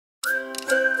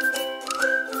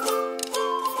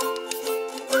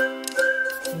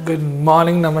Good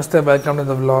morning, namaste, welcome to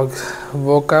the vlog.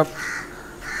 Woke up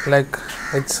like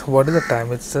what is the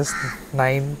time? It's just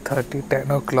 9:30,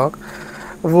 10 o'clock.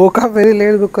 Woke up very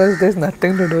late because there's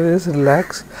nothing to do, just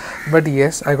relax. But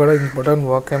yes, I got an important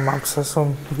work in Mapsa, so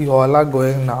we all are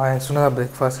going now. As soon as our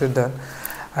breakfast is done,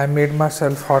 I made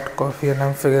myself hot coffee and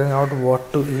I'm figuring out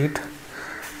what to eat.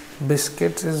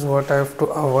 Biscuits is what I have to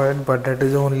avoid, but that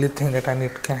is the only thing that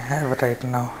can have right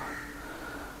now.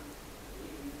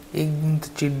 एक दिन तो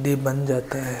cheat day बन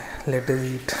जाता है. Let us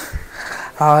eat.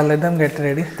 Let them get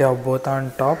ready. They are both on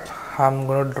top. I'm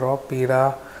gonna drop Ira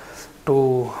to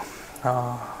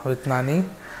with Nani,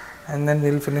 and then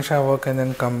we'll finish our work and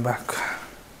then come back.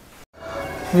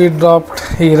 We dropped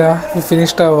Ira. We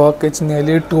finished our work. It's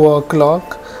nearly 2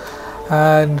 o'clock,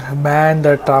 and man,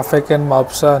 the traffic in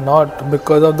Mapsa, not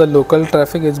because of the local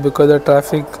traffic. It's because of the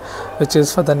traffic which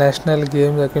is for the national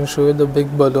games. I can show you the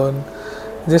big balloon.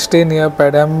 Just stay near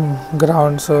Padam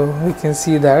ground so we can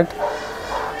see that.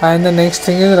 And the next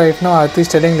thing is, right now Aarti is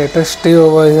telling let us stay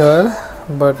over here,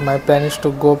 but my plan is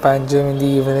to go Panjim in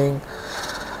the evening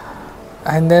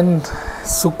and then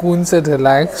sukoon se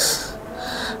relax.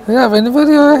 Yeah, whenever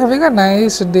you are having a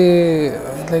nice day,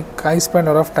 like I spend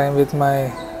a lot of time with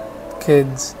my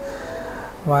kids,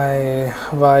 my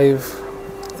wife,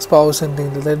 spouse and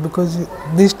things like that, because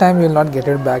this time you will not get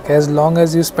it back. As long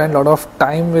as you spend a lot of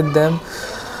time with them,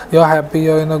 you're happy,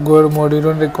 you're in a good mood, you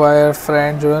don't require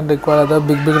friends, you don't require other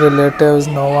big relatives,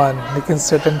 no one. You can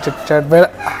sit and chit chat, where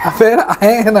I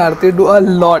and Aarti do a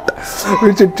lot.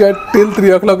 We chit chat till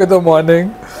 3 o'clock in the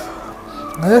morning.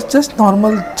 It's just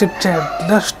normal chit chat,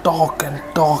 just talk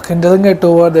and doesn't get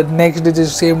over. The next day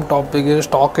is same topic, you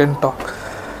just talk and talk.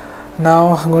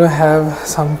 Now I'm gonna have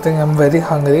something, I'm very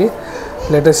hungry.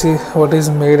 Let us see what is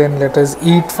made and let us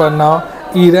eat for now.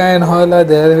 Ira and all are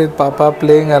there with Papa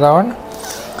playing around,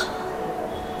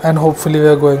 and hopefully we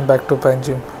are going back to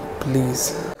Panjim.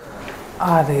 Please.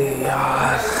 Arey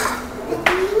yaar.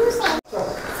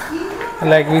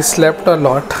 Like we slept a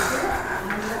lot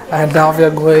and now we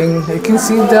are going. You can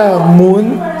see the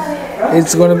moon.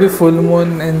 It's going to be full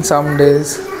moon in some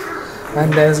days,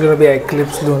 and then it's going to be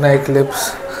eclipse, lunar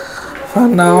eclipse. For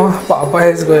now, Papa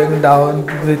is going down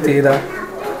with Ira.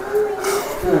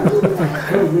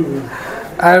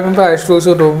 I remember I used to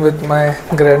also roam with my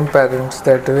grandparents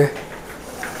that way.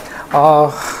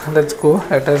 Let's go.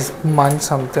 Let us munch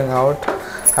something out.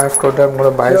 I have told them I'm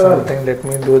going to buy something. Let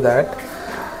me do that.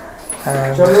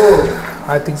 And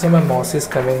I think so my boss is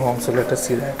coming home, so let us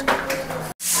see that.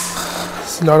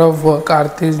 It's a lot of work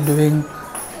Aarti is doing,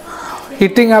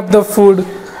 heating up the food,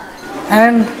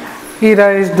 and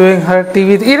Ira is doing her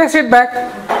TV. Ira, sit back.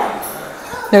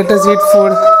 Let us eat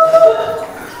food.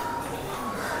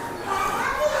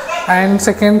 And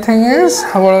second thing is,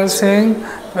 what I was saying,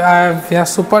 we are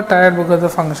super tired because of the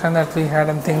function that we had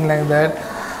and things like that.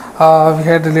 We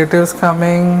had relatives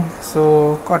coming,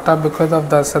 so caught up because of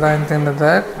Dasara and things like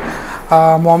that.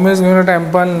 Mommy is going to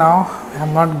temple now.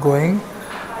 I'm not going,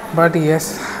 but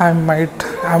yes, I might.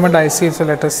 I'm a dicey, so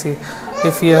let us see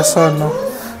if yes or no.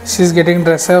 She's getting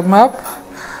dressed up,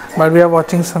 but we are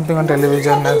watching something on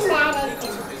television now.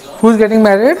 Who's getting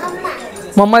married?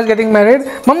 Mama is getting married.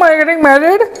 Mama, are you getting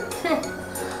married?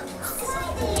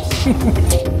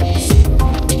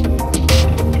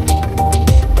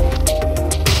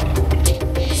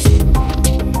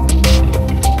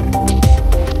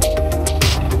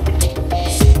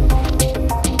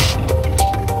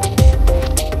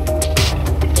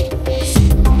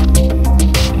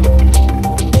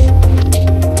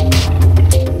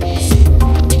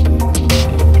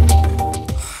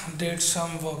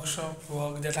 Some workshop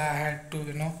work that I had to,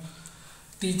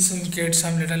 teach some kids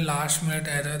some little last minute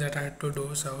error that I had to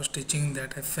do. So I was teaching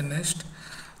that. I finished.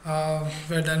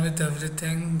 We're done with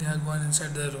everything. They are going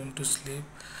inside the room to sleep.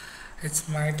 It's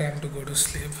my time to go to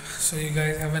sleep. So you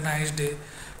guys have a nice day.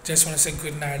 Just want to say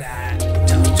good night and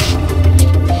ciao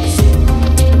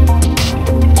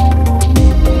ciao.